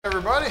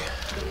everybody.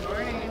 Good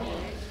morning.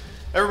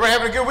 Everybody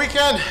having a good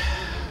weekend?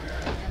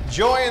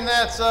 Enjoying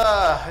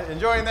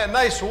that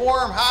nice,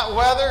 warm, hot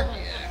weather.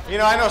 You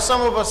know, I know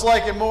some of us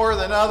like it more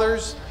than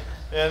others,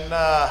 and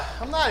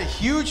I'm not a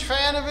huge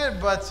fan of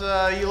it, but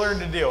you learn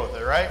to deal with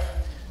it, right?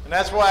 And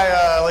that's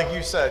why, like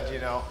you said,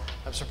 you know,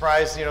 I'm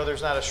surprised, you know,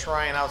 there's not a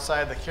shrine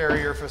outside the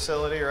Carrier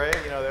facility, right?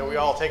 You know, that we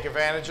all take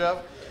advantage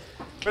of.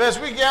 But as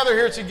we gather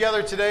here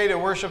together today to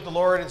worship the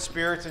Lord in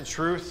spirit and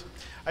truth,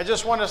 I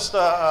just want us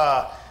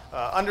to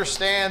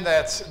understand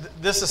that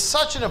this is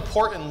such an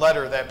important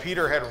letter that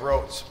Peter had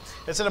wrote.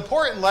 It's an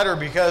important letter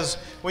because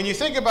when you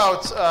think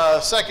about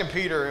 2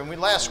 Peter, and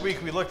last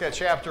week we looked at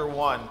chapter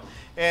 1,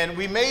 and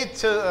we made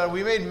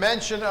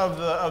mention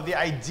of the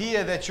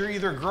idea that you're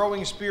either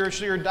growing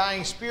spiritually or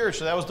dying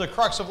spiritually. That was the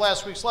crux of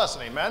last week's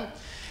lesson, amen?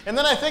 And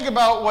then I think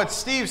about what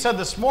Steve said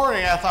this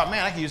morning, and I thought,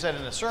 man, I could use that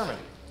in a sermon.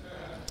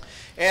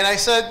 And I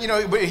said, you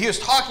know, he was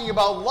talking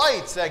about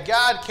lights, that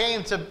God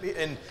came to,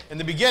 in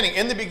the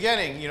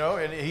beginning, you know,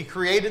 and he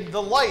created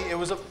the light. It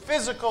was a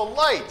physical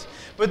light.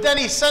 But then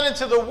he sent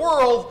into the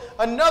world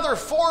another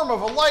form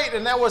of a light,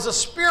 and that was a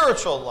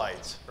spiritual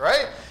light,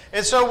 right?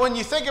 And so when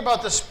you think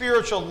about the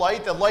spiritual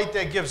light, the light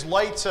that gives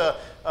light to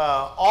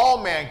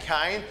all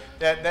mankind,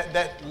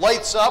 that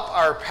lights up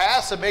our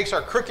paths, that makes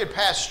our crooked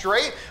path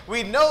straight,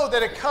 we know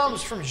that it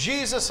comes from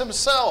Jesus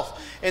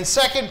himself. And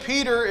 2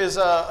 Peter is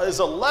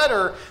a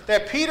letter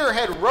that Peter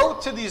had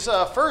wrote to these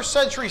first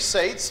century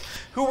saints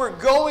who were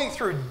going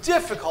through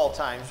difficult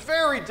times,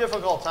 very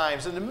difficult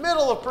times, in the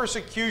middle of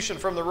persecution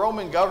from the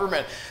Roman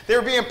government. They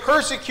were being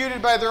persecuted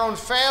by their own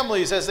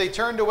families as they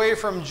turned away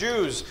from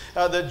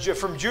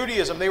from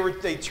Judaism.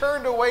 They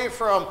turned away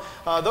from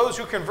those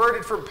who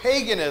converted from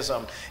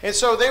paganism. And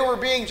so they were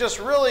being just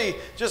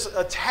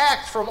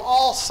attacked from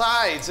all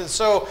sides. And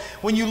so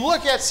when you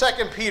look at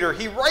 2 Peter,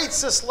 he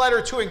writes this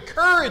letter to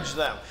encourage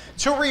them,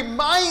 to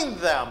remind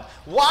them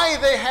why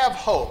they have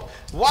hope,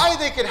 why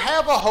they could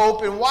have a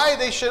hope, and why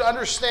they should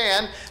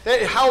understand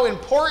that how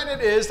important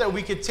it is that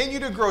we continue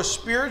to grow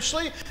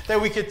spiritually,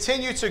 that we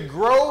continue to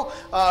grow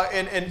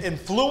and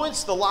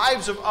influence the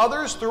lives of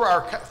others through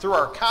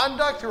our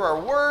conduct, through our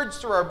words,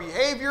 through our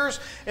behaviors,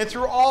 and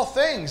through all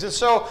things. And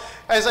so,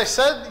 as I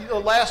said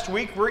last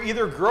week, we're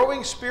either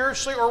growing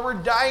spiritually or we're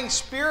dying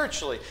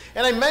spiritually.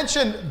 And I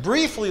mentioned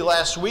briefly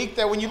last week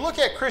that when you look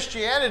at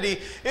Christianity,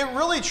 it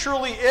really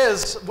truly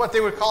is what they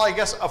would call, I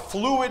guess, a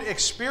fluid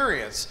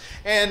experience.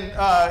 And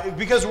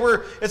because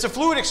it's a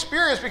fluid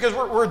experience because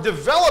we're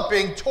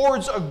developing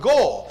towards a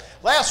goal.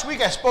 Last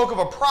week I spoke of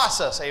a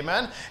process,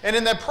 amen? And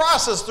in that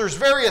process there's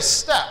various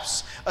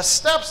steps.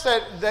 Steps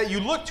that you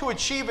look to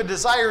achieve a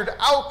desired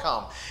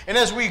outcome. And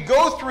as we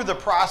go through the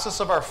process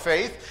of our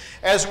faith,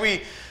 as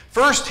we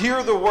first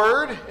hear the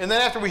word, and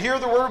then after we hear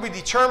the word, we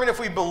determine if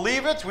we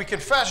believe it. We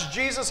confess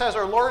Jesus as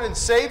our Lord and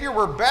Savior.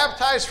 We're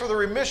baptized for the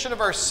remission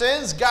of our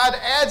sins. God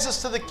adds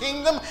us to the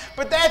kingdom.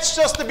 But that's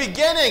just the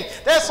beginning.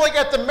 That's like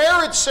at the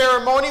marriage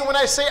ceremony when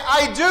I say,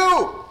 I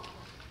do.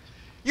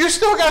 You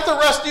still got the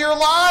rest of your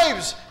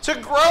lives to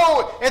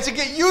grow and to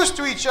get used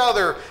to each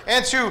other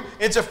and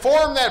to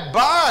form that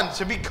bond,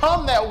 to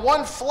become that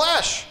one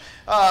flesh.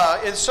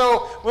 And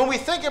so when we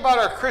think about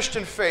our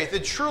Christian faith,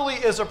 it truly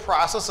is a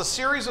process, a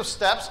series of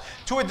steps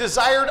to a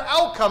desired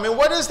outcome. And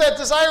what is that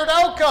desired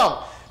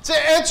outcome?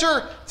 To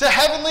enter the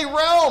heavenly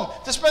realm,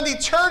 to spend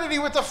eternity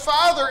with the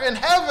Father in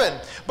heaven.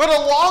 But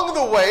along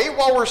the way,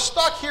 while we're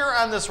stuck here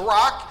on this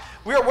rock,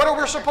 what are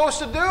we supposed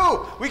to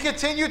do? We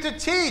continue to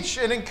teach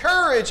and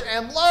encourage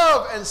and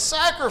love and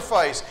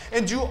sacrifice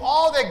and do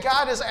all that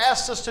God has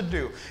asked us to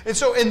do. And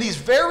so in these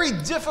very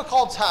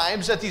difficult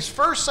times that these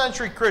first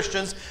century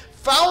Christians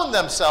found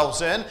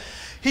themselves in,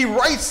 he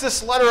writes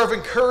this letter of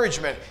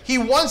encouragement. He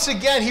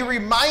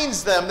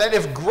reminds them that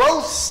if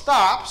growth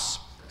stops,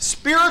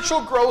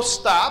 spiritual growth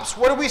stops,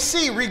 what do we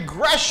see?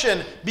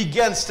 Regression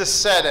begins to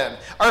set in.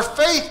 Our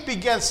faith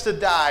begins to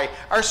die.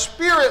 Our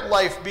spirit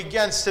life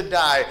begins to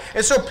die.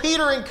 And so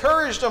Peter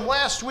encouraged them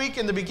last week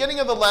in the beginning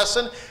of the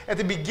lesson, at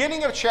the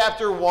beginning of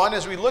chapter 1,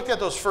 as we looked at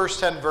those first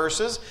 10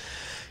 verses.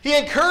 He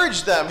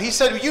encouraged them. He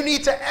said, you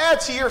need to add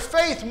to your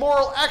faith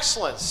moral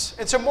excellence,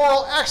 and to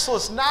moral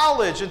excellence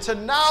knowledge, and to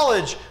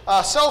knowledge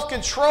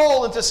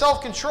self-control, and to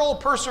self-control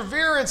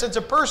perseverance, and to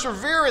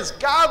perseverance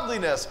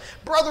godliness,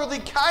 brotherly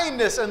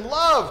kindness, and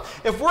love.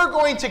 If we're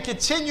going to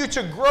continue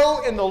to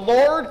grow in the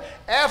Lord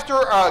after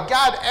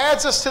God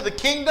adds us to the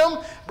kingdom,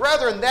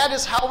 brethren, that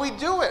is how we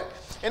do it.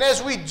 And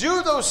as we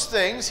do those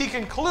things, he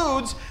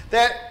concludes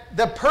that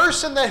the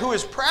person who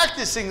is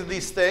practicing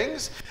these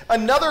things,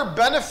 another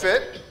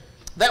benefit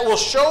that will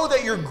show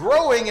that you're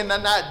growing and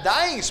not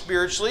dying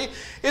spiritually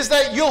is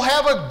that you'll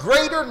have a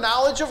greater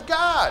knowledge of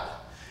God.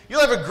 You'll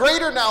have a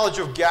greater knowledge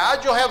of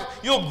God.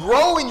 You'll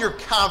grow in your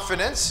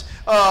confidence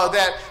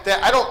that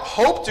I don't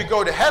hope to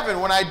go to heaven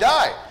when I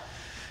die.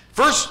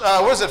 First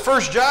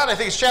John, I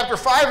think it's chapter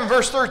 5 and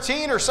verse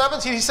 13 or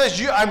 17, he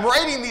says, I'm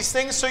writing these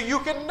things so you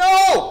can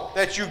know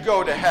that you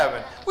go to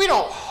heaven. We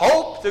don't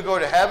hope to go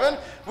to heaven.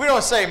 We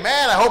don't say,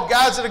 man, I hope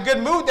God's in a good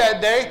mood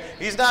that day.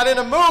 He's not in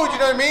a mood, you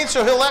know what I mean?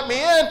 So he'll let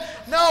me in.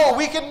 No,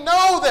 we can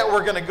know that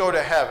we're going to go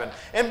to heaven.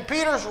 And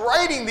Peter's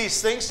writing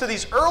these things to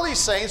these early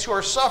saints who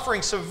are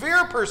suffering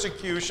severe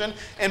persecution,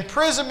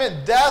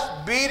 imprisonment,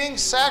 death, beating,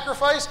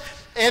 sacrifice.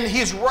 And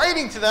he's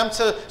writing to them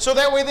so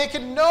that way they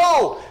can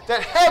know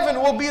that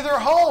heaven will be their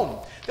home.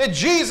 That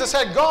Jesus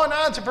had gone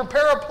on to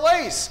prepare a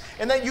place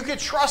and that you could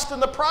trust in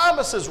the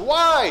promises.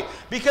 Why?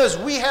 Because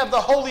we have the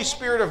Holy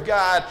Spirit of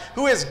God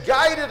who has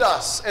guided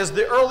us as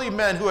the early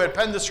men who had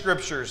penned the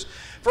Scriptures.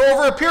 For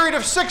over a period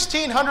of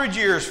 1,600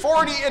 years,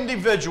 40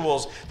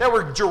 individuals that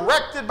were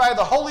directed by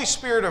the Holy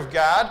Spirit of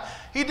God,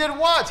 he did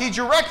what? He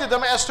directed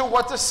them as to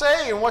what to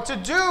say and what to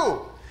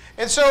do.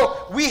 And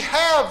so we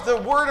have the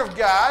Word of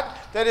God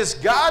that is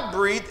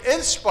God-breathed,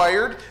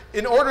 inspired,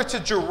 in order to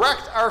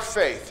direct our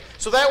faith.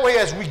 So that way,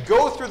 as we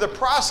go through the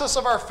process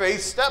of our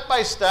faith, step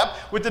by step,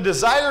 with the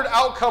desired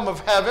outcome of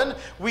heaven,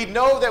 we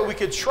know that we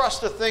can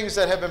trust the things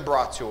that have been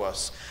brought to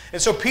us.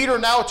 And so Peter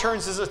now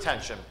turns his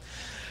attention.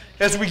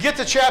 As we get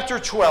to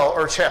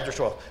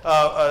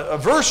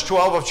verse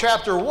 12 of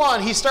chapter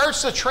 1, he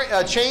starts to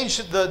change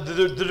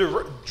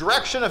the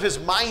direction of his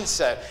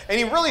mindset. And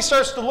he really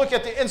starts to look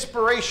at the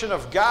inspiration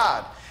of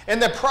God.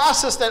 And the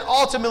process that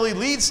ultimately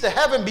leads to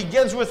heaven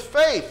begins with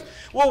faith.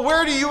 Well,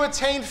 where do you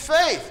attain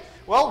faith?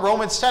 Well,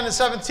 Romans 10 and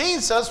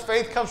 17 says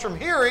faith comes from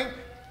hearing.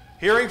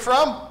 Hearing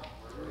from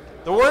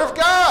the Word of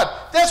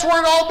God. That's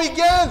where it all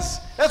begins.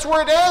 That's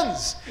where it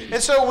ends.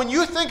 And so when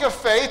you think of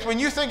faith, when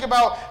you think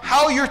about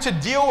how you're to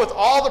deal with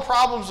all the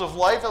problems of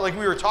life, like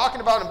we were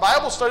talking about in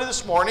Bible study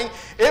this morning,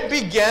 it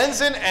begins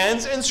and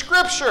ends in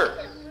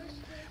Scripture.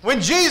 When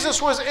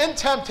Jesus was in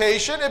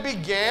temptation, it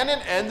began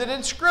and ended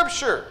in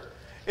Scripture.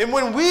 And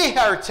when we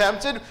are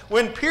tempted,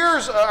 when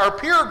our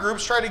peer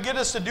groups try to get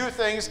us to do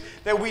things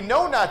that we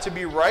know not to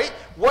be right,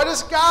 what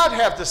does God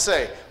have to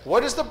say?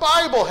 What does the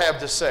Bible have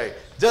to say?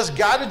 Does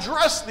God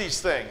address these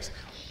things?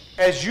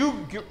 As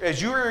you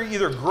are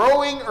either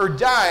growing or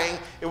dying,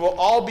 it will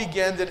all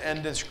begin and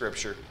end in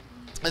Scripture.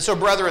 And so,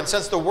 brethren,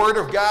 since the Word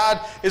of God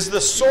is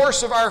the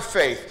source of our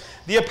faith,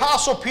 the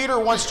Apostle Peter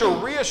wants to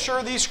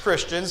reassure these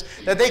Christians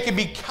that they can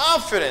be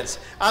confident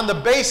on the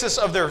basis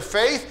of their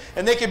faith,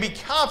 and they can be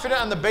confident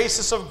on the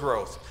basis of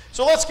growth.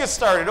 So let's get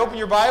started. Open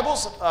your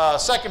Bibles,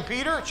 2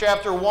 Peter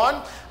chapter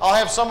 1. I'll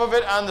have some of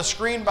it on the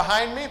screen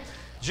behind me.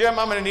 Jim,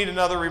 I'm going to need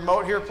another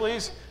remote here,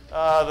 please.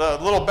 The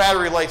little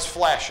battery light's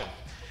flashing.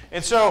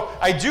 And so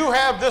I do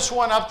have this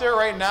one up there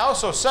right now.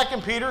 So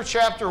 2 Peter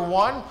chapter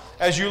 1,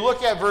 as you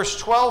look at verse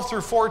 12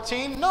 through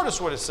 14,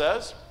 notice what it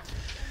says.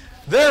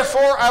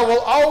 Therefore, I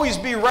will always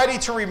be ready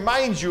to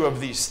remind you of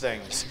these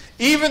things,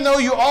 even though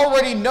you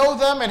already know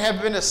them and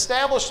have been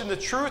established in the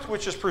truth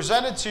which is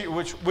presented to you,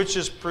 which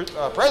is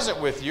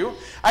present with you.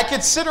 I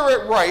consider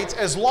it right,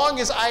 as long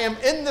as I am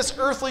in this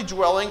earthly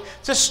dwelling,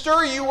 to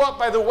stir you up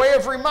by the way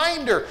of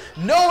reminder,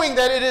 knowing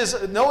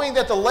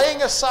that the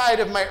laying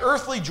aside of my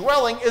earthly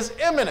dwelling is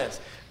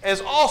imminent,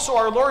 as also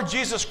our Lord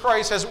Jesus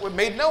Christ has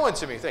made known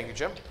unto me. Thank you,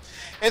 Jim.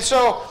 And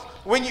so,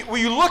 when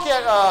you look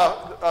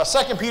at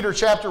 2 Peter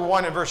chapter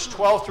 1 and verse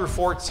 12 through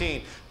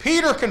 14,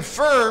 Peter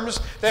confirms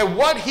that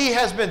what he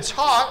has been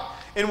taught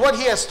and what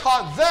he has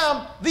taught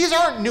them, these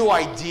aren't new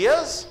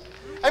ideas.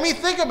 I mean,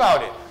 think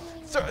about it.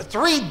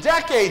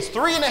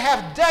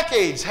 3.5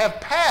 decades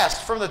have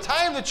passed from the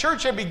time the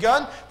church had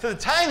begun to the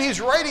time he's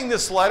writing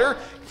this letter.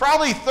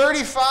 Probably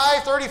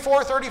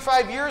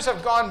 35 years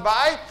have gone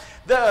by.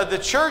 The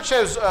church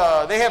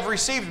they have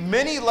received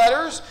many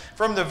letters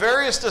from the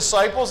various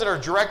disciples that are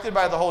directed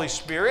by the Holy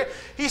Spirit.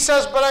 He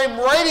says, but I'm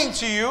writing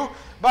to you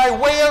by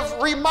way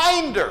of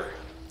reminder.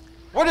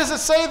 What does it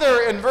say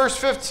there in verse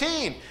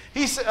 15?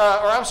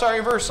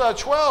 Verse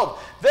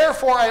 12.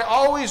 Therefore, I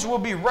always will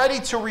be ready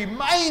to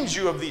remind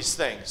you of these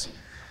things.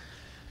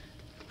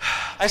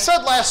 I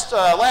said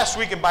last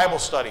week in Bible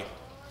study,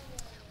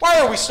 why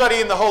are we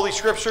studying the Holy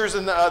Scriptures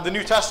in the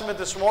New Testament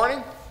this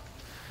morning?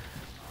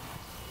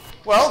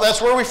 Well,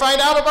 that's where we find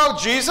out about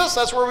Jesus.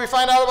 That's where we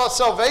find out about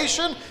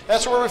salvation.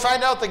 That's where we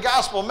find out the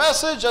gospel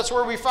message. That's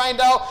where we find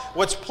out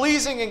what's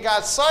pleasing in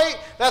God's sight.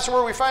 That's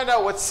where we find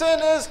out what sin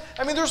is.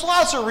 I mean, there's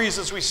lots of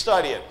reasons we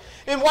study it.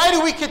 And why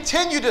do we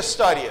continue to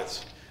study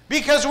it?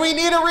 Because we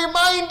need a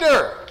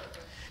reminder.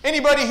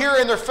 Anybody here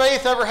in their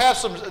faith ever have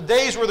some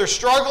days where they're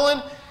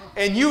struggling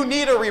and you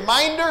need a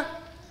reminder?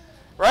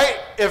 Right?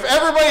 If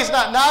everybody's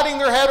not nodding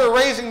their head or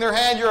raising their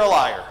hand, you're a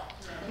liar.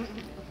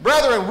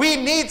 Brethren, we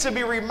need to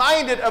be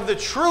reminded of the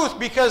truth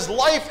because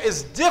life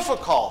is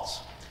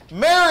difficult.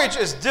 Marriage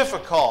is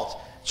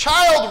difficult.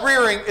 Child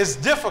rearing is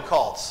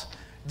difficult.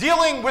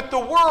 Dealing with the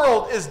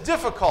world is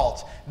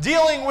difficult.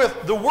 Dealing with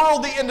the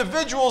worldly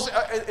individuals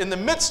in the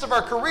midst of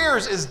our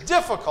careers is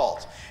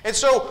difficult. And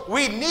so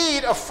we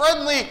need a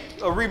friendly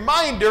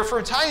reminder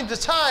from time to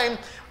time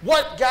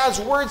what God's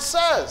Word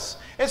says.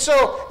 And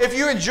so if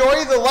you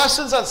enjoy the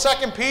lessons on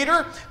 2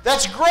 Peter,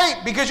 that's great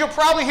because you'll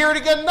probably hear it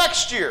again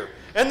next year.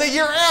 And the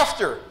year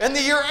after, and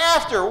the year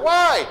after.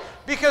 Why?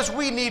 Because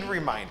we need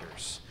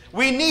reminders.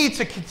 We need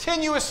to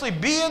continuously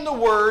be in the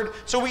Word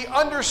so we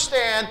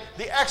understand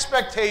the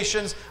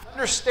expectations,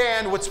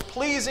 understand what's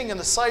pleasing in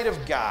the sight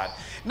of God.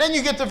 And then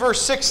you get to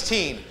verse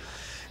 16.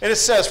 And it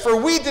says, for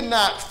we did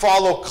not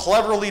follow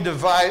cleverly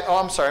devised... Oh,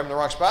 I'm sorry, I'm in the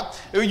wrong spot.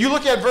 You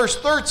look at verse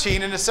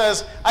 13, and it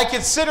says, I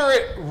consider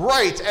it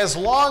right, as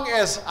long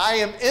as I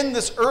am in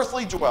this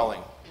earthly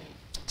dwelling,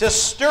 to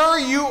stir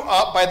you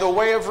up by the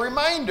way of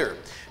reminder,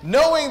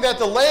 knowing that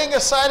the laying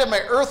aside of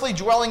my earthly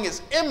dwelling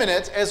is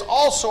imminent, as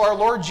also our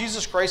Lord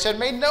Jesus Christ had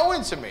made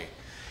known to me.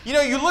 You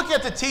know, you look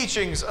at the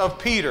teachings of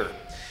Peter.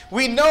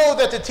 We know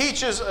that the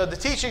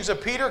teachings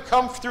of Peter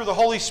come through the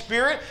Holy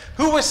Spirit,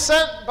 who was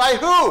sent by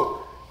who?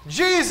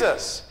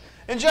 Jesus.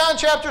 In John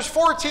chapters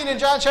 14 and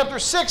John chapter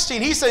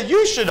 16, he said,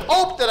 you should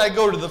hope that I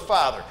go to the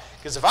Father.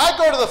 Because if I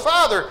go to the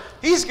Father,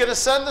 he's going to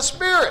send the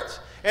Spirit.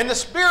 And the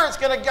Spirit's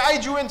going to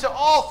guide you into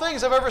all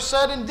things I've ever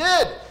said and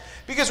did.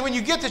 Because when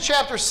you get to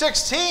chapter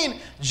 16,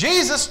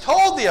 Jesus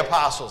told the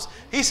apostles,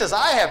 he says,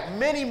 I have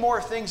many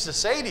more things to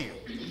say to you,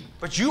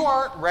 but you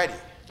aren't ready.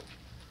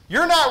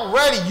 You're not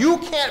ready. You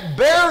can't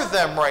bear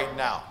them right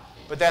now.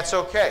 But that's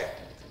okay,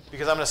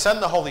 because I'm going to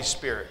send the Holy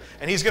Spirit.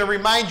 And he's going to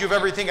remind you of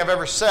everything I've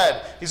ever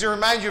said. He's going to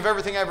remind you of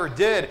everything I ever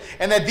did.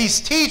 And that these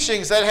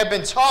teachings that have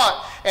been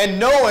taught and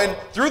known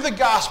through the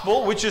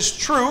gospel, which is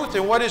truth.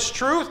 And what is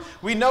truth?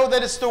 We know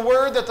that it's the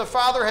word that the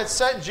Father had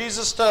sent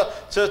Jesus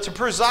to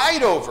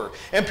preside over.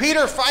 And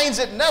Peter finds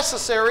it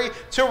necessary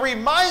to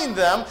remind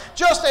them,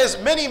 just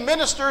as many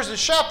ministers and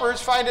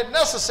shepherds find it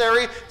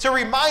necessary to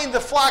remind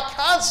the flock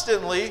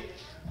constantly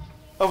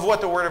of what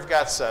the Word of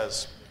God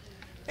says.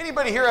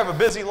 Anybody here have a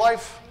busy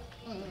life?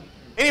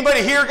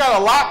 Anybody here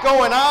got a lot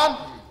going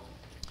on?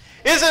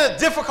 Isn't it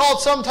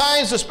difficult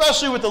sometimes,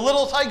 especially with the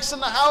little tykes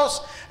in the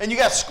house, and you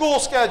got school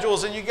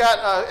schedules, and you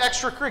got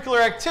extracurricular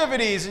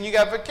activities, and you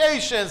got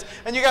vacations,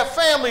 and you got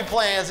family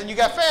plans, and you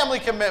got family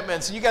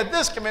commitments, and you got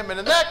this commitment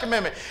and that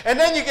commitment, and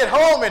then you get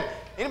home, and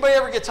anybody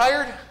ever get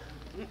tired?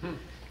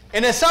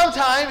 And then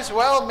sometimes,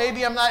 well,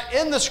 maybe I'm not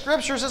in the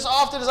scriptures as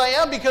often as I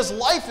am because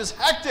life is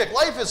hectic,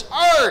 life is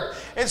hard.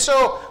 And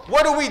so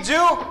what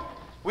do?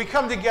 We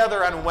come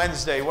together on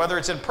Wednesday, whether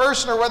it's in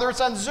person or whether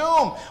it's on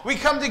Zoom. We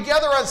come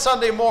together on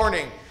Sunday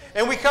morning.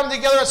 And we come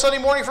together on Sunday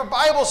morning for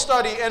Bible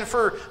study and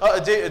for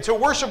to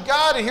worship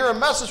God and hear a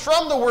message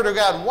from the Word of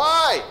God.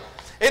 Why?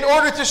 In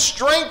order to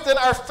strengthen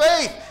our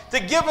faith, to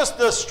give us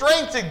the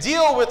strength to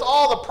deal with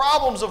all the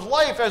problems of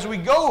life as we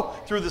go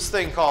through this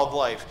thing called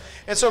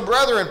life. And so,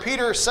 brethren,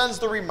 Peter sends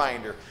the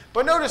reminder.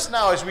 But notice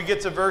now as we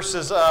get to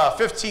verses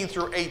 15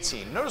 through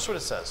 18. Notice what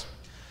it says.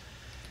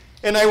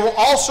 And I will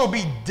also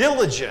be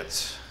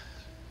diligent,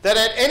 that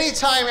at any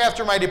time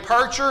after my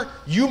departure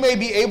you may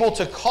be able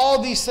to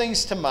call these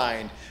things to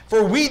mind.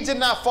 For we did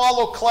not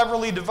follow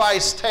cleverly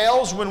devised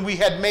tales when we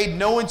had made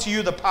known to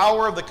you the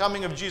power of the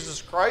coming of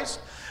Jesus Christ,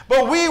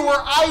 but we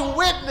were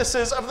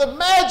eyewitnesses of the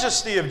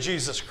majesty of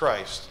Jesus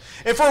Christ.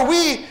 And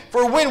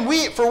for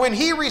when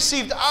he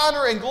received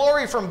honor and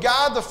glory from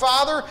God the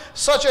Father,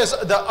 such as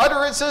the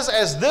utterances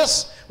as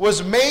this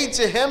was made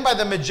to him by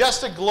the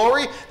majestic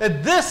glory,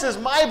 that this is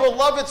my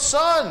beloved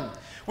Son,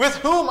 with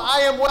whom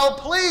I am well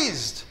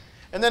pleased.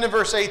 And then in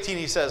verse 18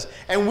 he says,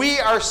 and we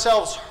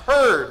ourselves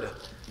heard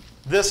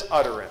this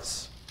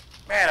utterance.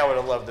 Man, I would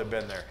have loved to have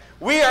been there.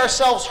 We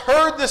ourselves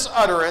heard this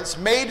utterance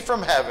made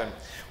from heaven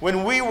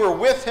when we were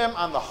with him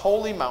on the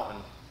holy mountain.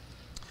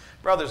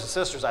 Brothers and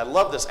sisters, I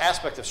love this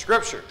aspect of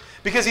Scripture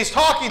because he's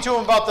talking to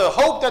them about the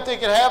hope that they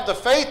could have, the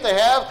faith they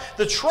have,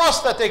 the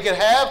trust that they could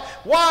have.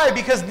 Why?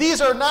 Because these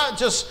are not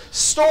just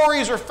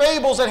stories or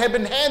fables that have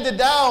been handed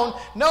down.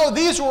 No,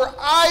 these were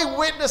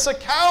eyewitness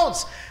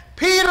accounts.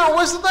 Peter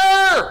was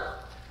there.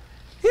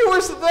 He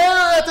was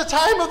there at the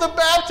time of the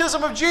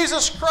baptism of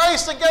Jesus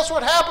Christ. And guess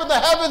what happened? The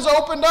heavens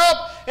opened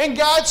up and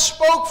God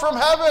spoke from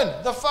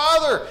heaven. The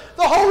Father,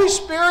 the Holy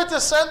Spirit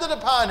descended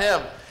upon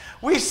him.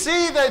 We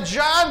see that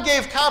John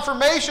gave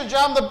confirmation,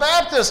 John the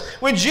Baptist,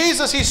 when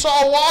Jesus he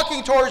saw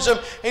walking towards him,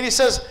 and he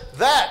says,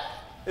 that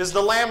is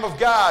the Lamb of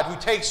God who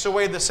takes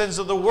away the sins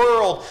of the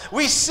world.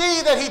 We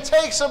see that he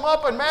takes him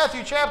up in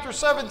Matthew chapter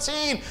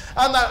 17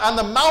 on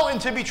the mountain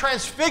to be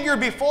transfigured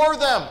before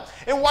them.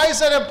 And why is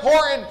that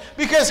important?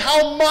 Because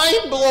how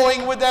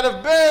mind-blowing would that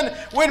have been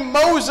when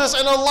Moses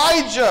and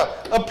Elijah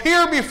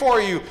appear before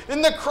you,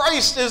 and the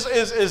Christ he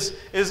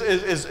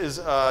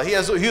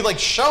like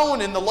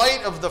shone in the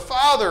light of the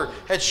Father,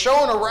 had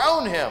shone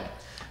around him.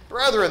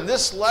 Brethren,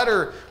 this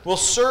letter will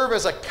serve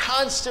as a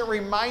constant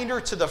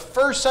reminder to the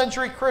first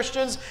century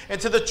Christians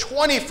and to the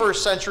 21st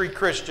century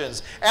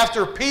Christians.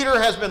 After Peter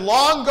has been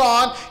long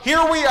gone,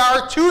 here we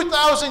are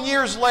 2,000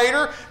 years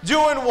later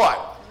doing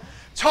what?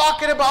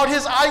 Talking about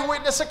his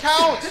eyewitness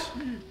account.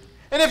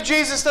 And if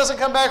Jesus doesn't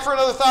come back for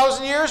another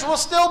 1,000 years, we'll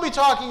still be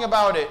talking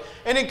about it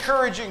and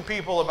encouraging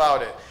people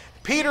about it.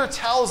 Peter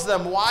tells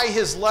them why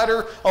his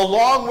letter,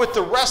 along with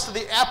the rest of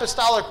the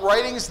apostolic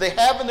writings they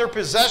have in their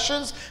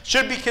possessions,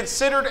 should be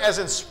considered as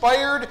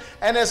inspired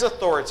and as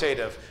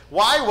authoritative.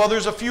 Why? Well,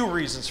 there's a few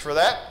reasons for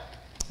that.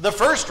 The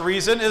first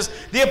reason is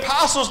the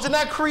apostles did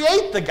not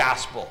create the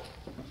gospel.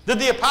 Did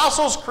the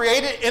apostles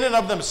create it in and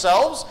of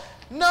themselves?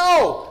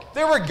 No.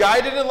 They were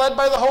guided and led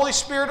by the Holy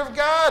Spirit of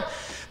God.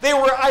 They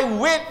were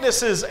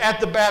eyewitnesses at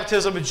the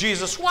baptism of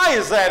Jesus. Why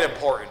is that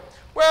important?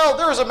 Well,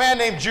 there was a man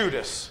named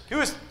Judas. He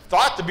was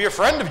thought to be a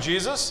friend of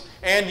Jesus,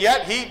 and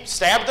yet he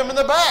stabbed him in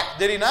the back,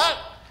 did he not?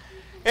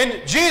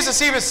 And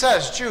Jesus even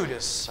says,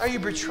 Judas, are you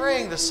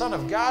betraying the Son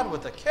of God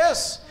with a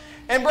kiss?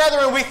 And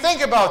brethren, we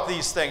think about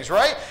these things,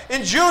 right?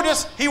 And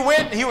Judas, he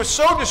was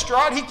so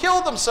distraught, he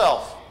killed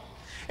himself.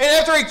 And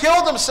after he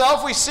killed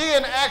himself, we see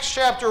in Acts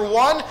chapter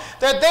 1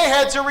 that they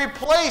had to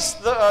replace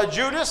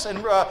Judas and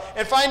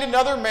find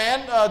another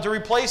man to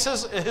replace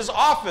his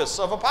office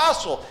of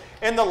apostle.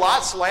 And the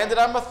lots landed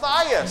on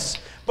Matthias.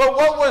 But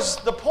what was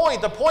the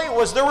point? The point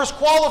was there was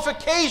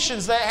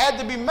qualifications that had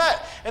to be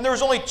met. And there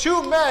was only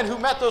 2 men who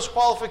met those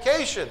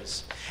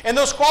qualifications. And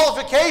those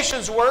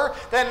qualifications were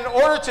that in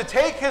order to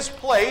take his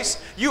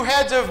place, you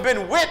had to have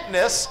been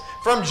witness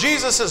from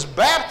Jesus'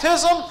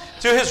 baptism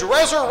to his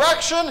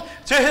resurrection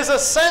to his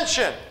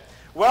ascension.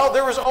 Well,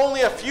 there was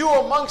only a few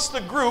amongst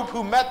the group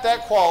who met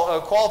that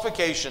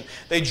qualification.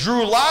 They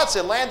drew lots,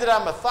 it landed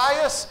on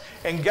Matthias,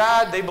 and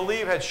God, they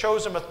believe, had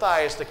chosen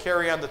Matthias to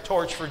carry on the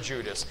torch for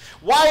Judas.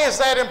 Why is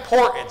that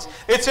important?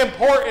 It's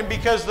important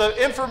because the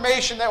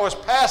information that was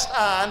passed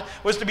on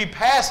was to be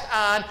passed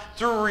on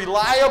through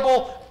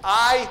reliable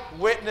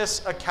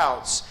eyewitness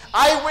accounts.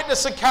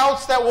 Eyewitness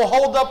accounts that will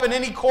hold up in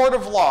any court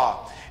of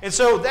law. And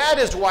so that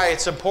is why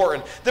it's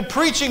important. The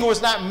preaching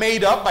was not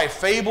made up by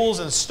fables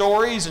and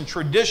stories and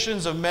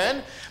traditions of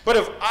men, but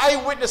of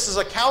eyewitnesses'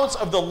 accounts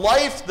of the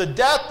life, the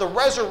death, the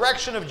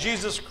resurrection of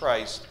Jesus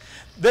Christ.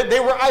 That they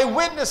were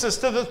eyewitnesses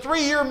to the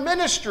 3-year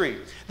ministry.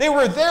 They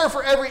were there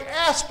for every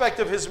aspect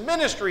of his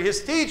ministry,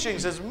 his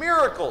teachings, his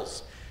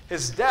miracles,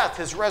 his death,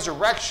 his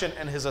resurrection,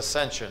 and his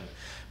ascension.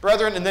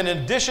 Brethren, and then in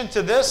addition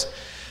to this,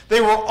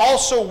 they were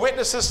also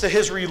witnesses to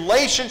his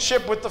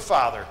relationship with the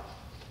Father.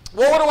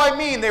 Well, what do I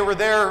mean? They were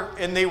there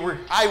and they were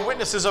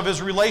eyewitnesses of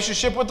his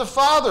relationship with the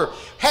Father,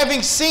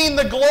 having seen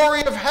the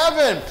glory of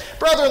heaven.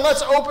 Brethren,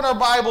 let's open our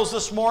Bibles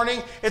this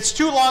morning. It's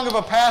too long of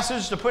a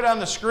passage to put on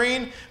the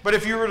screen, but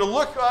if you were to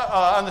look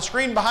on the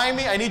screen behind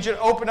me, I need you to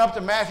open up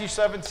to Matthew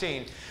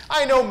 17.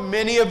 I know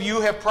many of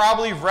you have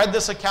probably read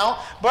this account,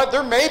 but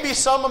there may be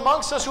some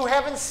amongst us who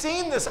haven't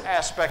seen this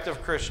aspect of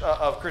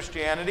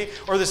Christianity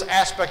or this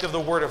aspect of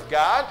the Word of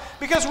God,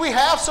 because we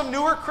have some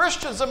newer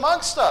Christians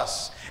amongst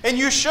us. And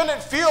you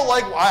shouldn't feel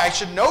like, well, I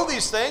should know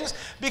these things,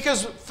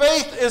 because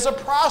faith is a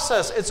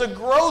process. It's a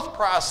growth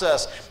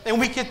process. And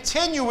we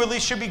continually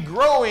should be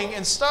growing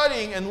and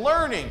studying and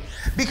learning.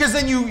 Because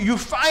then you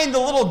find the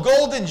little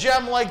golden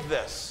gem like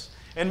this.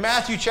 In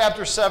Matthew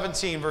chapter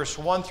 17, verse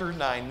 1 through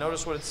 9,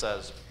 notice what it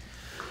says.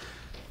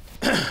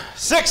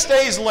 6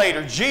 days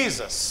later,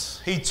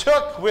 Jesus, he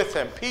took with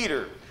him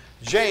Peter,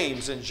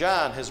 James, and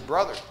John, his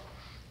brother.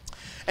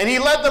 And he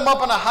led them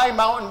up on a high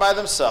mountain by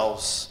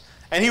themselves.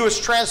 And he was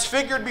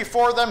transfigured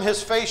before them.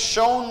 His face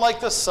shone like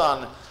the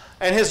sun,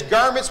 and his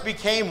garments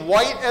became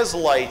white as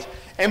light.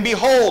 And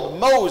behold,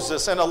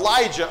 Moses and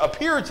Elijah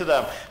appeared to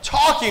them,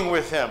 talking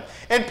with him.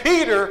 And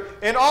Peter,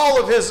 in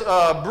all of his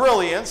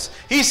brilliance,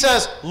 he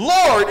says,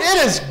 Lord,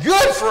 it is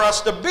good for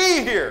us to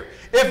be here.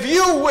 If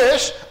you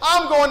wish,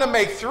 I'm going to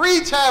make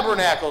 3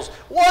 tabernacles,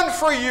 one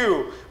for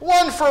you,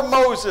 one for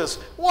Moses,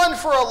 one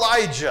for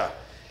Elijah.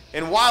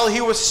 And while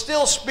he was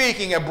still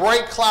speaking, a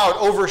bright cloud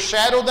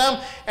overshadowed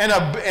them,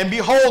 and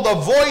behold, a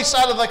voice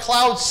out of the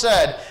cloud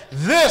said,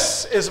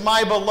 This is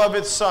my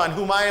beloved Son,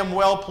 whom I am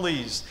well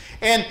pleased.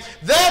 And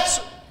that's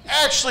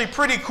actually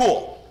pretty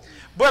cool.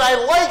 But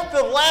I like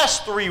the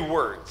last 3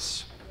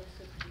 words.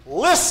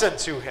 Listen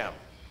to him.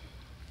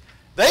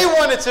 They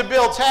wanted to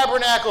build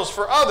tabernacles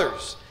for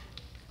others.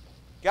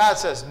 God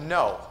says,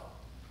 no,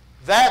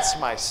 that's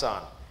my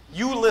Son.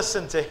 You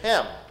listen to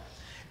him.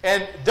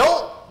 And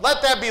don't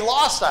let that be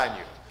lost on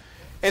you.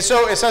 And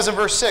so it says in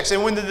verse 6,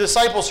 and when the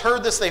disciples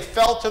heard this, they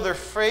fell to their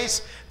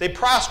face. They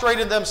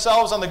prostrated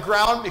themselves on the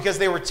ground because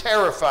they were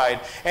terrified.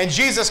 And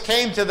Jesus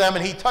came to them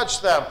and he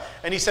touched them.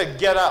 And he said,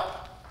 get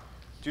up.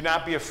 Do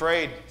not be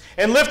afraid.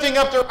 And lifting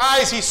up their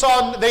eyes,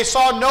 they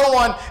saw no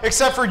one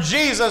except for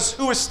Jesus,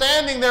 who was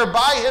standing there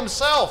by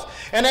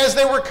himself. And as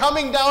they were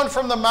coming down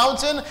from the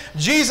mountain,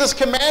 Jesus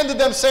commanded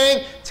them,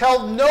 saying,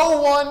 tell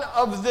no one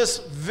of this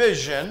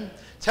vision.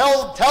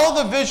 Tell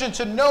the vision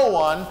to no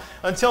one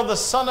until the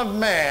Son of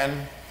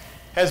Man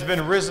has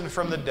been risen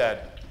from the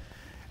dead.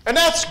 And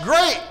that's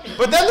great.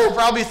 But then they're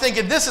probably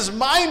thinking, this is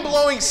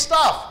mind-blowing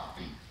stuff.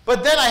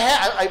 But then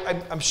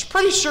I'm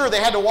pretty sure they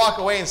had to walk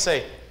away and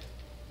say,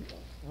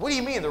 what do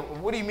you mean?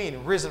 What do you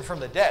mean risen from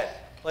the dead?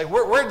 Like,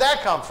 where'd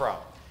that come from?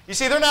 You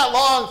see, they're not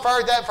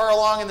that far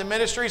along in the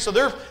ministry, so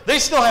they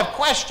still have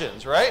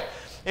questions, right?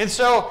 And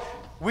so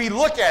we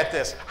look at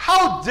this.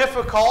 How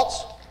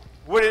difficult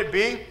would it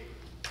be?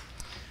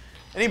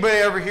 Anybody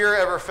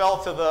ever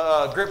fell to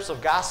the grips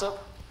of gossip?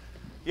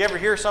 You ever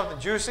hear something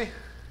juicy?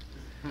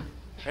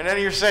 And then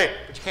you say,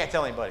 but you can't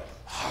tell anybody.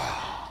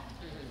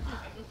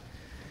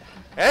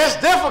 And it's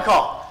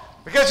difficult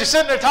because you're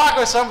sitting there talking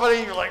with somebody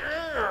and you're like,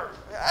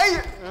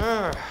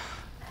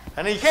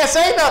 And you can't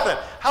say nothing.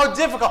 How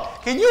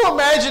difficult. Can you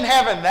imagine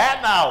having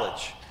that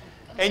knowledge?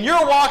 And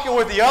you're walking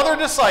with the other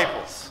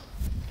disciples.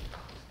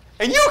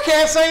 And you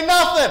can't say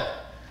nothing.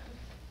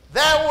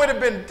 That would have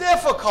been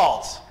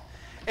difficult.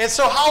 And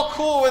so how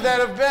cool would that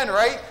have been,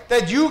 right?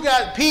 That you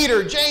got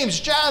Peter, James,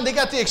 John, they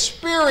got the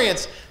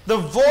experience, the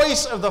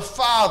voice of the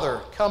Father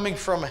coming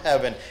from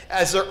heaven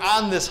as they're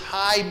on this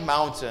high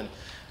mountain.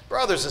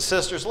 Brothers and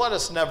sisters, let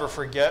us never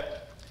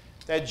forget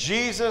that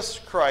Jesus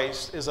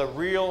Christ is a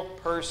real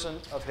person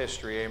of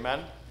history.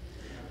 Amen?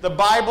 The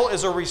Bible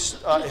is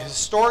a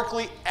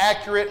historically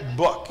accurate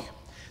book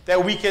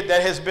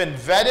that has been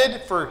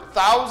vetted for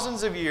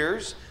thousands of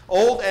years,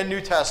 Old and New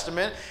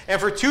Testament,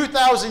 and for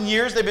 2,000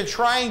 years they've been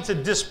trying to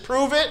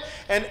disprove it,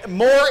 and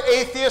more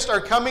atheists are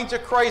coming to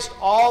Christ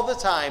all the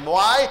time.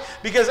 Why?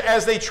 Because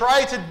as they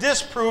try to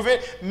disprove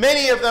it,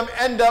 many of them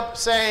end up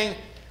saying,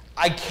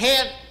 I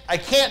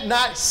can't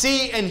not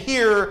see and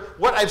hear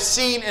what I've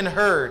seen and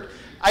heard.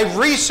 I've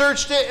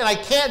researched it and I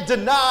can't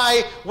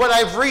deny what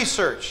I've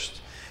researched.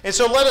 And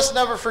so let us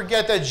never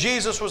forget that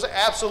Jesus was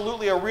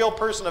absolutely a real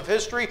person of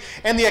history,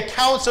 and the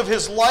accounts of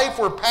his life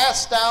were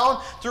passed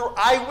down through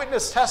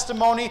eyewitness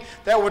testimony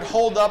that would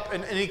hold up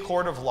in any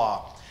court of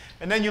law.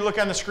 And then you look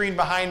on the screen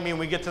behind me and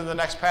we get to the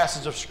next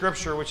passage of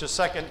Scripture, which is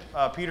 2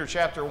 Peter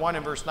chapter 1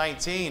 and verse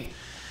 19.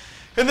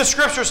 And the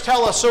Scriptures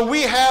tell us, so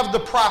we have the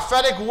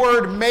prophetic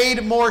word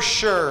made more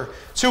sure,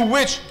 to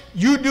which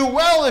you do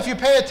well if you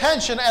pay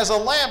attention as a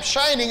lamp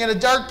shining in a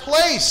dark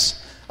place,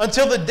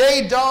 until the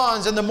day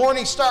dawns and the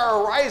morning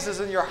star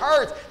arises in your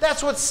heart.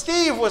 That's what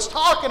Steve was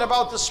talking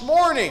about this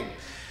morning.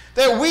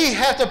 That we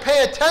have to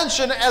pay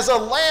attention as a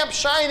lamp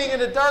shining in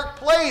a dark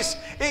place.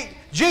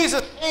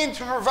 Jesus came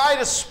to provide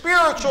a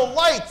spiritual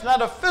light,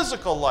 not a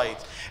physical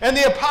light. And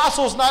the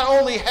apostles not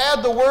only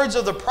had the words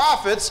of the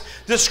prophets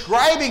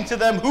describing to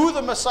them who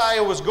the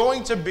Messiah was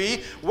going to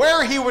be,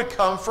 where he would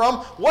come from,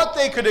 what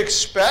they could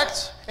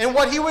expect, and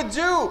what he would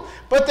do,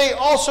 but they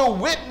also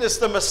witnessed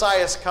the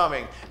Messiah's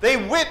coming. They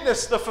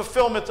witnessed the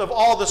fulfillment of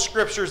all the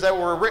scriptures that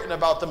were written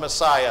about the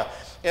Messiah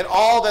and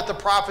all that the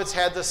prophets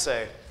had to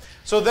say.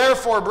 So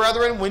therefore,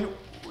 brethren,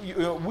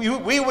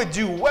 we would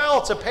do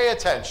well to pay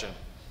attention.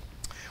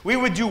 We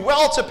would do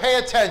well to pay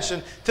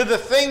attention to the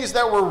things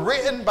that were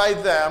written by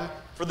them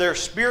for their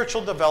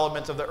spiritual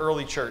development of the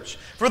early church,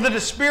 for the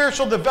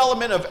spiritual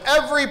development of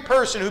every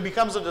person who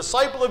becomes a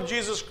disciple of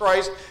Jesus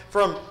Christ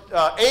from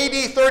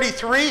AD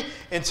 33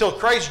 until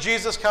Christ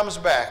Jesus comes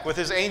back with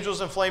his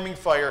angels in flaming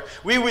fire.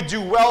 We would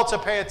do well to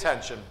pay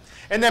attention.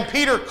 And then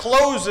Peter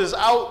closes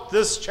out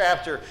this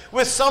chapter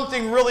with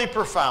something really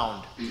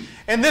profound.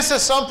 And this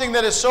is something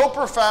that is so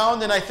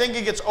profound, and I think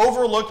it gets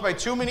overlooked by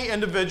too many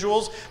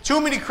individuals.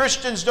 Too many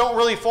Christians don't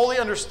really fully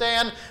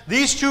understand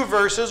these two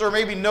verses, or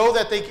maybe know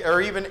that they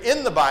are even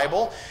in the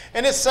Bible.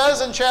 And it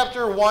says in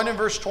chapter 1 and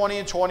verse 20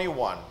 and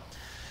 21,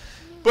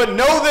 but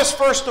know this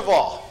first of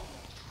all,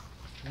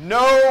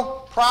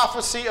 no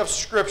prophecy of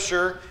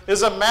Scripture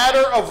is a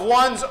matter of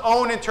one's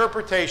own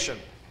interpretation.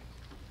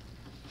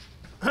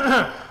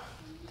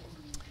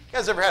 You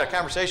guys ever had a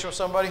conversation with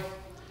somebody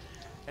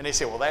and they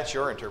say, well, that's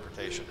your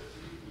interpretation?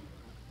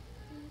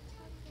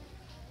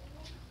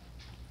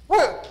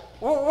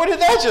 What did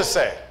that just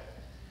say?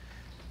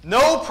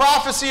 No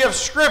prophecy of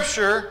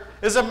Scripture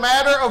is a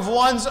matter of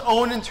one's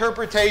own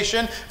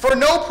interpretation, for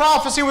no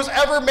prophecy was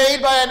ever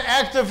made by an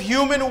act of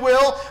human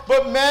will,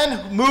 but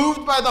men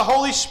moved by the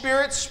Holy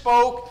Spirit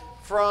spoke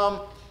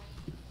from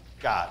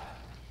God.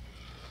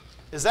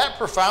 Is that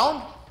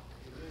profound?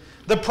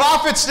 The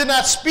prophets did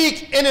not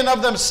speak in and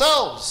of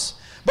themselves,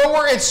 but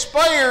were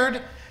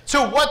inspired to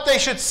what they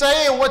should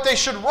say and what they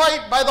should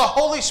write by the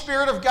Holy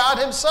Spirit of God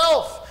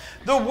himself.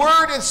 The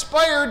word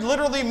inspired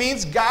literally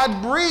means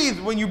God breathed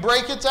when you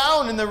break it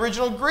down in the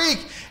original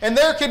Greek. And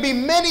there can be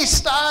many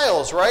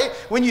styles, right?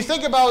 When you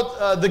think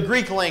about the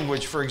Greek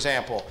language, for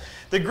example.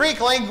 The Greek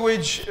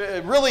language,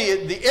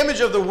 really, the image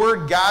of the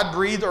word God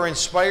breathed or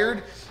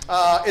inspired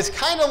is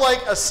kind of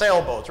like a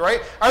sailboat,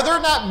 right? Are there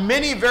not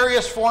many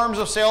various forms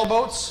of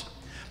sailboats?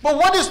 But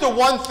what is the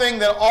one thing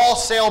that all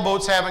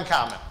sailboats have in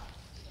common?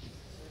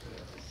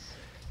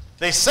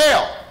 They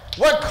sail.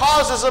 What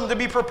causes them to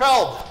be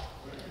propelled?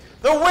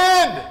 The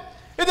wind.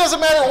 It doesn't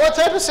matter what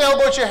type of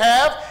sailboat you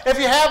have. If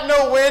you have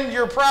no wind,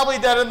 you're probably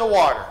dead in the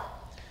water.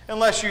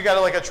 Unless you got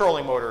like a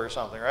trolling motor or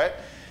something, right?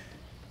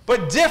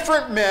 But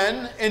different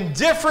men in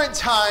different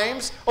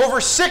times, over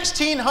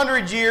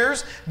 1,600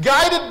 years,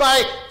 guided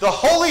by the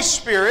Holy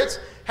Spirit,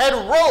 had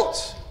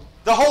wrote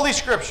the Holy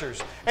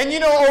Scriptures. And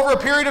you know, over a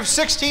period of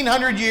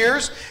 1,600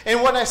 years,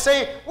 and when I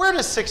say, where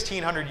does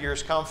 1,600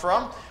 years come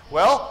from?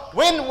 Well,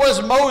 when was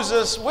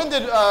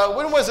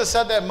it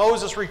said that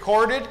Moses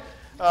recorded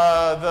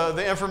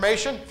the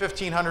information?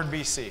 1500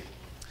 BC.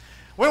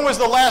 When was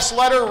the last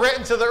letter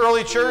written to the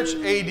early church?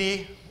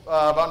 AD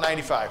about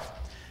 95.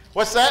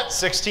 What's that?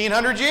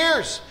 1,600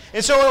 years.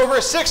 And so over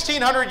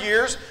 1,600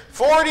 years,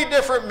 40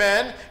 different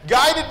men,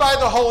 guided by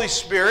the Holy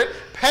Spirit,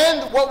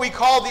 penned what we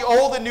call the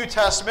Old and New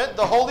Testament,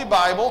 the Holy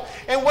Bible.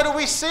 And what do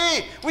we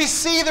see? We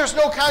see there's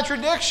no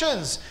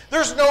contradictions.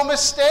 There's no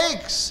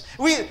mistakes.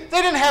 They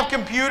didn't have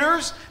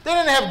computers. They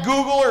didn't have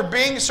Google or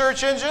Bing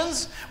search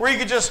engines where you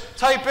could just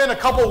type in a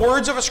couple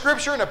words of a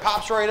scripture and it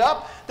pops right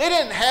up. They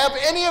didn't have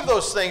any of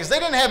those things. They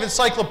didn't have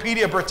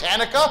Encyclopedia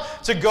Britannica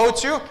to go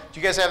to. Did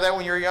you guys have that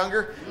when you were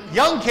younger?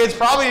 Young kids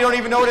probably don't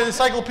even know what an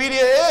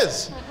encyclopedia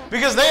is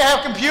because they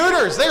have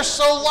computers. They're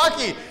so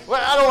lucky.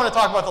 Well, I don't want to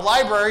talk about the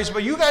libraries,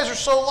 but you guys are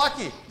so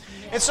lucky.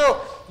 And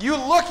so you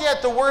look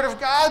at the Word of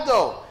God,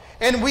 though,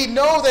 and we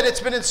know that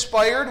it's been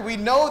inspired. We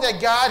know that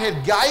God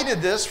had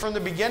guided this from the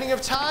beginning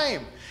of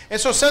time. And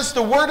so since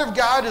the Word of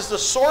God is the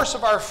source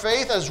of our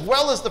faith as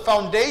well as the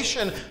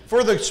foundation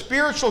for the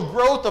spiritual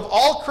growth of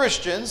all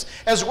Christians,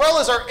 as well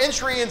as our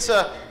entry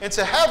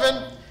into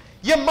heaven,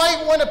 you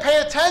might want to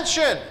pay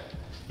attention.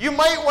 You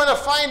might want to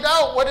find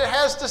out what it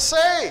has to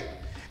say.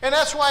 And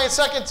that's why in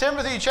 2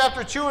 Timothy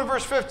chapter 2 and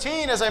verse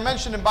 15, as I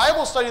mentioned in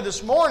Bible study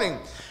this morning,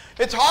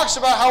 it talks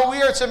about how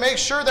we are to make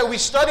sure that we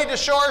study to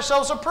show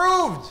ourselves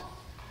approved.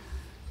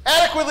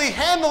 Adequately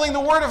handling the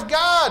Word of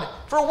God.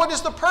 For what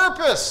is the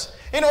purpose?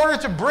 In order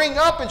to bring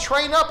up and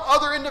train up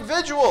other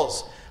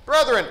individuals.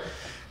 Brethren,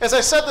 as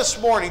I said this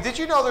morning, did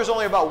you know there's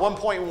only about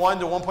 1.1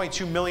 to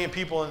 1.2 million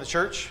people in the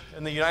church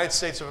in the United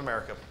States of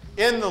America?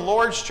 In the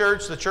Lord's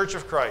church, the Church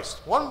of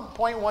Christ.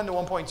 1.1 to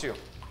 1.2.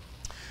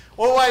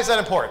 Well, why is that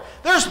important?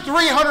 There's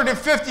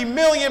 350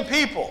 million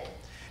people.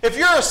 If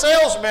you're a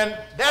salesman,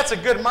 that's a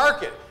good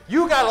market.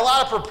 You got a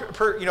lot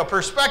of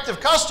prospective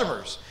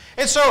customers.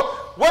 And so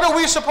what are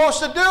we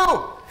supposed to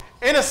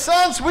do? In a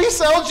sense, we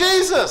sell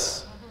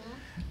Jesus.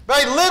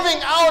 By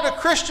living out a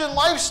Christian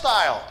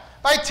lifestyle,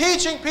 by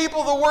teaching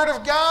people the Word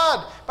of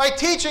God, by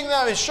teaching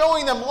them and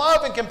showing them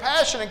love and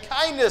compassion and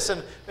kindness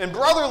and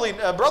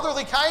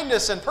brotherly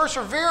kindness and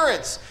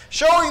perseverance,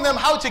 showing them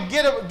how to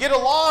get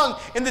along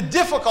in the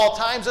difficult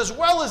times as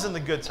well as in the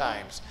good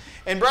times.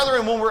 And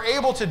brethren, when we're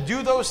able to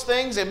do those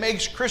things, it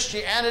makes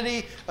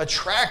Christianity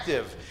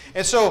attractive.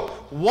 And so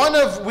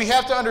we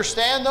have to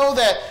understand, though,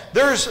 that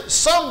there's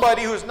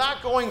somebody who's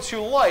not going to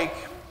like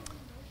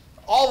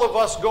all of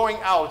us going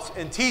out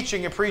and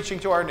teaching and preaching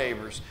to our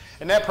neighbors.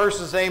 And that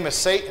person's name is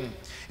Satan.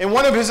 And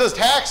one of his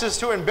attacks is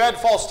to embed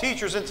false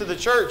teachers into the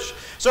church.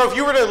 So if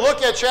you were to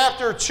look at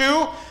chapter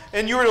 2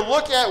 and you were to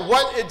look at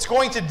what it's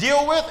going to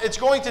deal with, it's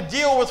going to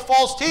deal with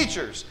false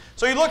teachers.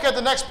 So you look at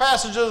the next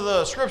passage of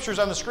the scriptures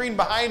on the screen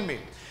behind me.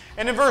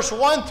 And in verse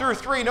 1 through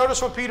 3,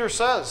 notice what Peter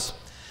says.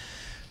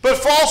 But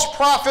false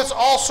prophets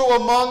also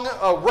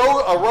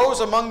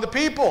arose among the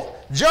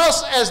people,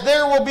 just as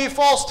there will be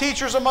false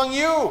teachers among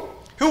you,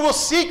 who will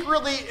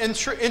secretly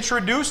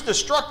introduce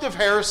destructive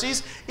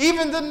heresies,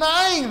 even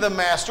denying the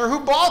master who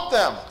bought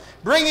them,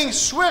 bringing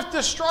swift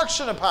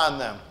destruction upon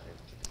them.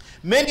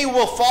 Many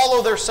will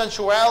follow their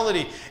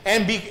sensuality,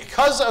 and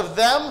because of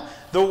them,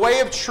 the way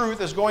of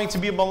truth is going to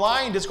be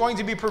maligned, it's going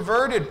to be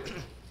perverted.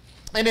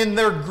 And in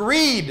their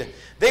greed,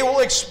 they will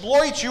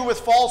exploit you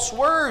with false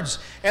words,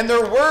 and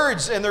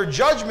their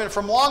judgment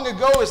from long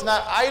ago is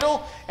not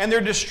idle, and their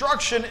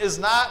destruction is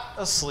not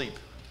asleep.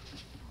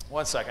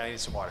 1 second, I need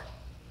some water.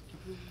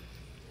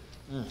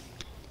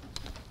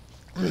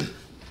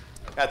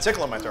 Got a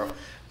tickle in my throat.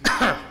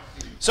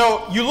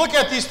 So you look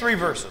at these 3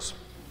 verses.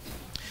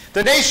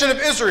 The nation of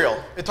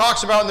Israel, it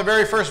talks about in the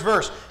very first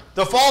verse.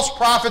 The false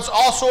prophets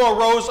also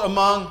arose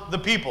among the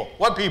people.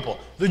 What people?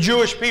 The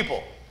Jewish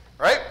people,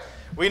 right?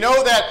 We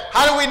know that.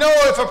 How do we know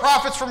if a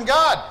prophet's from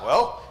God?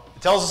 Well,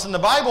 it tells us in the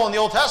Bible, in the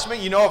Old Testament,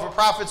 you know if a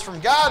prophet's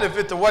from God,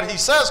 if what he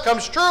says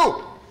comes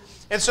true.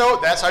 And so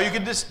that's how you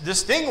can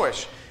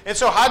distinguish. And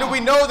so how do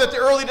we know that the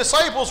early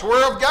disciples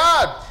were of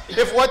God?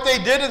 If what they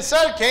did and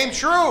said came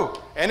true.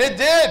 And it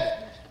did.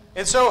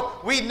 And so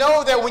we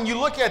know that when you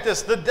look at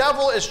this, the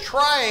devil is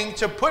trying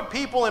to put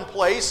people in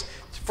place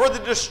for the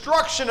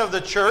destruction of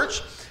the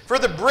church, for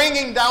the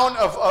bringing down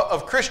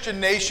of Christian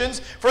nations,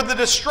 for the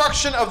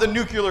destruction of the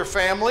nuclear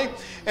family,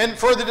 and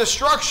for the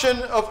destruction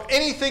of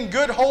anything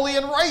good, holy,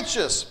 and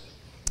righteous.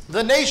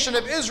 The nation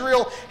of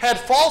Israel had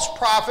false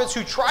prophets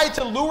who tried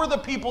to lure the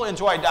people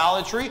into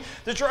idolatry,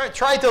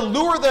 tried to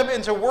lure them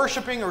into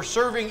worshiping or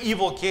serving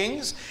evil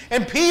kings.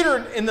 And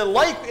Peter, in a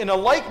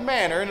like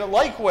manner, in a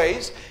like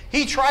ways,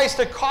 he tries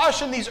to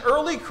caution these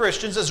early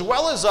Christians as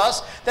well as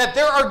us that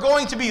there are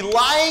going to be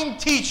lying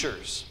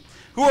teachers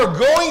who are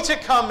going to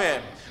come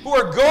in, who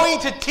are going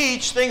to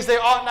teach things they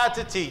ought not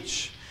to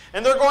teach.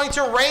 And they're going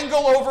to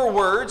wrangle over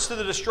words to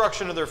the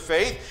destruction of their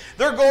faith.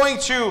 They're going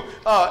to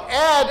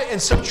add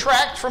and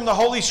subtract from the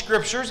Holy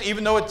Scriptures,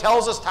 even though it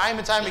tells us time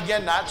and time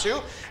again not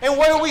to. And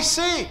what do we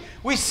see?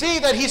 We see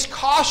that he's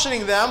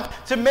cautioning them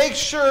to make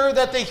sure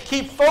that they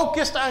keep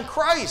focused on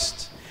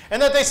Christ and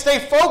that they stay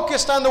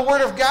focused on the Word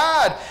of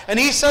God. And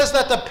he says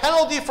that the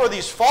penalty for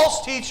these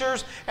false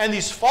teachers and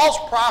these false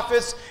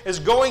prophets is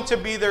going to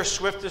be their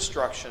swift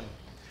destruction.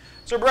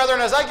 So, brethren,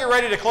 as I get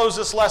ready to close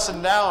this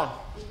lesson down,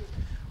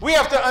 We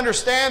have to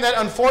understand that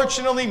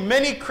unfortunately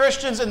many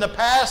Christians in the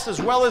past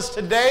as well as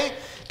today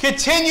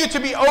continue to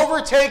be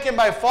overtaken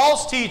by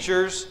false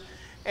teachers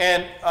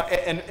and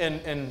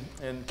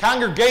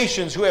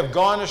congregations who have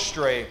gone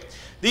astray.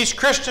 These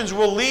Christians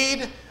will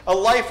lead a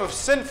life of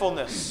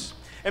sinfulness.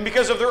 And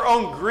because of their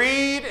own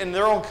greed and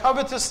their own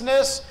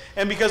covetousness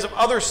and because of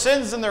other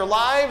sins in their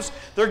lives,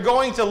 they're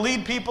going to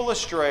lead people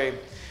astray.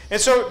 And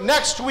so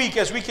next week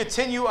as we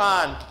continue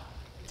on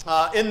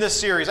in this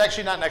series,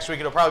 actually not next week,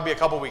 it'll probably be a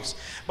couple weeks,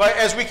 but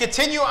as we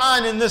continue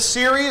on in this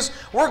series,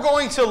 we're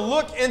going to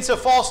look into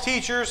false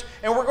teachers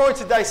and we're going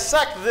to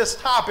dissect this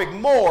topic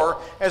more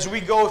as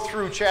we go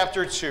through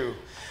chapter 2.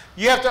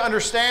 You have to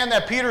understand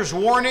that Peter's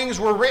warnings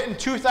were written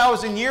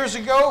 2,000 years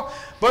ago,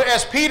 but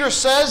as Peter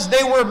says,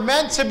 they were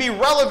meant to be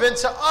relevant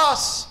to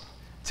us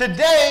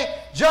today,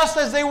 just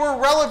as they were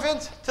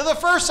relevant to the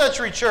first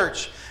century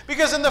church.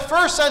 Because in the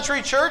first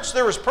century church,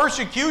 there was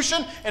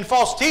persecution and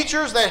false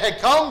teachers that had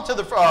come to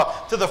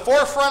the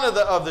forefront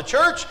of the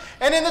church.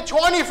 And in the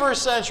 21st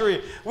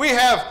century, we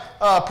have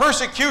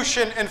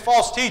persecution and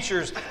false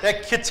teachers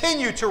that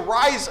continue to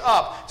rise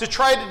up to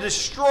try to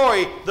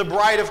destroy the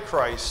bride of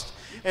Christ.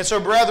 And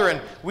so,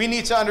 brethren, we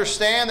need to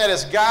understand that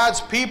as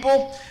God's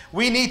people,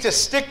 we need to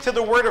stick to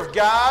the Word of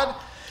God.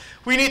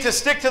 We need to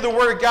stick to the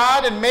Word of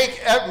God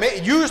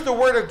and use the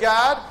Word of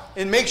God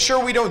and make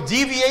sure we don't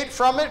deviate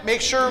from it.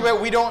 Make sure that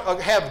we don't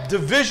have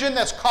division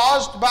that's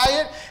caused by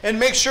it. And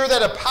make sure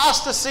that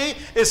apostasy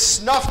is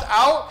snuffed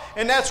out.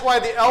 And that's why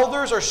the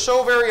elders are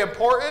so very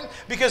important,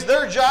 because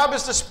their job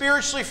is to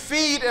spiritually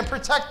feed and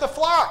protect the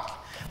flock.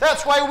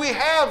 That's why we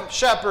have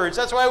shepherds.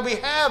 That's why we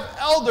have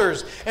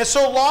elders. And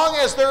so long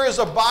as there is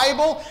a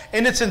Bible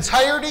in its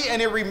entirety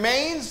and it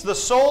remains the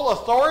sole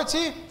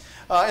authority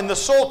and the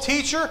sole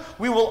teacher,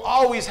 we will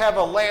always have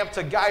a lamp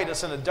to guide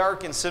us in a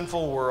dark and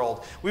sinful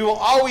world. We will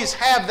always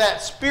have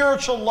that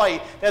spiritual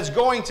light that's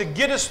going to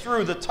get us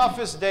through the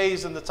toughest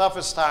days and the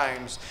toughest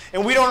times.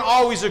 And we don't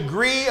always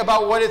agree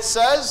about what it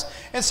says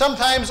and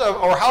sometimes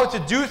or how to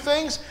do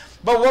things,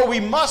 but what we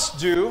must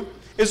do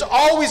is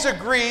always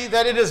agree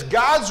that it is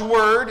God's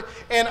Word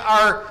and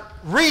our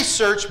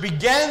research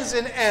begins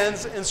and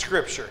ends in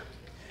Scripture.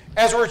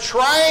 As we're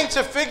trying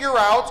to figure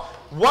out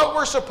what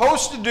we're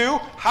supposed to do,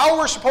 how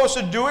we're supposed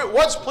to do it,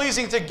 what's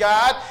pleasing to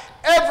God,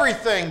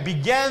 everything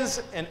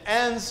begins and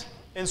ends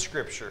in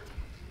Scripture.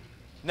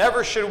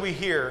 Never should we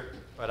hear,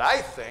 but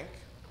I think,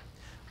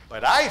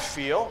 but I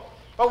feel.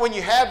 But when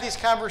you have these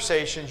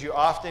conversations, you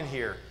often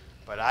hear,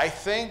 but I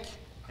think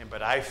and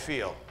but I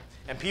feel.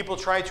 And people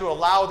try to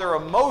allow their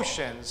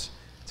emotions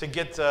to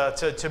get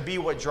to be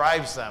what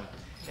drives them.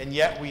 And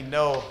yet we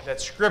know that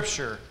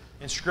Scripture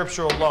and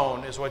Scripture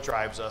alone is what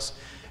drives us.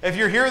 If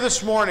you're here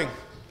this morning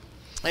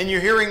and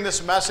you're hearing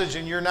this message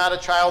and you're not a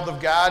child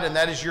of God and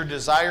that is your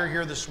desire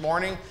here this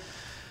morning,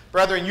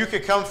 brethren, you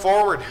could come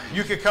forward.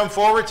 You could come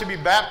forward to be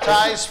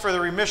baptized for the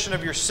remission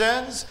of your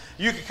sins.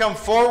 You could come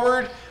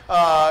forward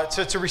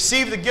to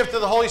receive the gift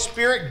of the Holy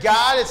Spirit.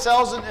 God, it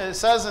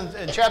says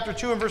in chapter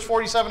 2 and verse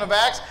 47 of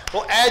Acts,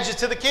 will add you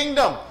to the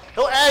kingdom.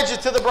 He'll add you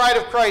to the bride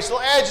of Christ. He'll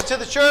add you to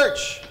the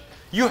church.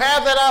 You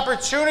have that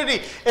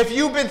opportunity. If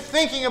you've been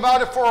thinking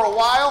about it for a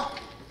while,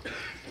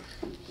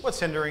 what's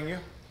hindering you?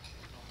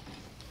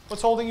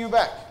 What's holding you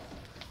back?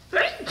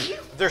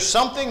 If there's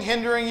something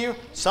hindering you,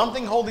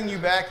 something holding you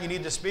back, you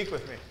need to speak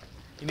with me.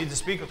 You need to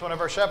speak with one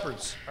of our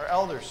shepherds, our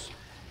elders.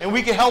 And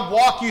we can help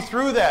walk you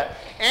through that.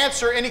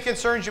 Answer any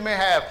concerns you may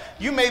have.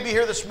 You may be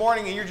here this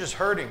morning and you're just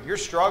hurting. You're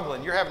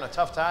struggling. You're having a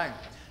tough time.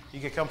 You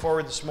can come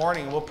forward this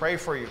morning and we'll pray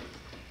for you.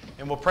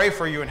 And we'll pray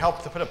for you and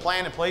help to put a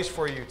plan in place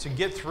for you to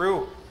get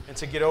through and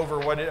to get over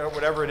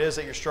whatever it is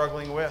that you're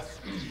struggling with.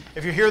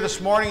 If you're here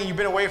this morning and you've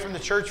been away from the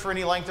church for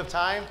any length of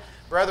time,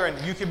 brethren,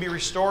 you can be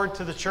restored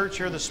to the church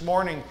here this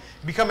morning.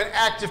 Become an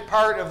active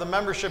part of the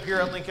membership here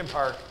at Lincoln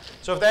Park.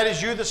 So if that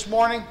is you this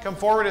morning, come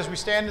forward as we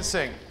stand and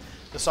sing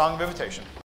the Song of Invitation.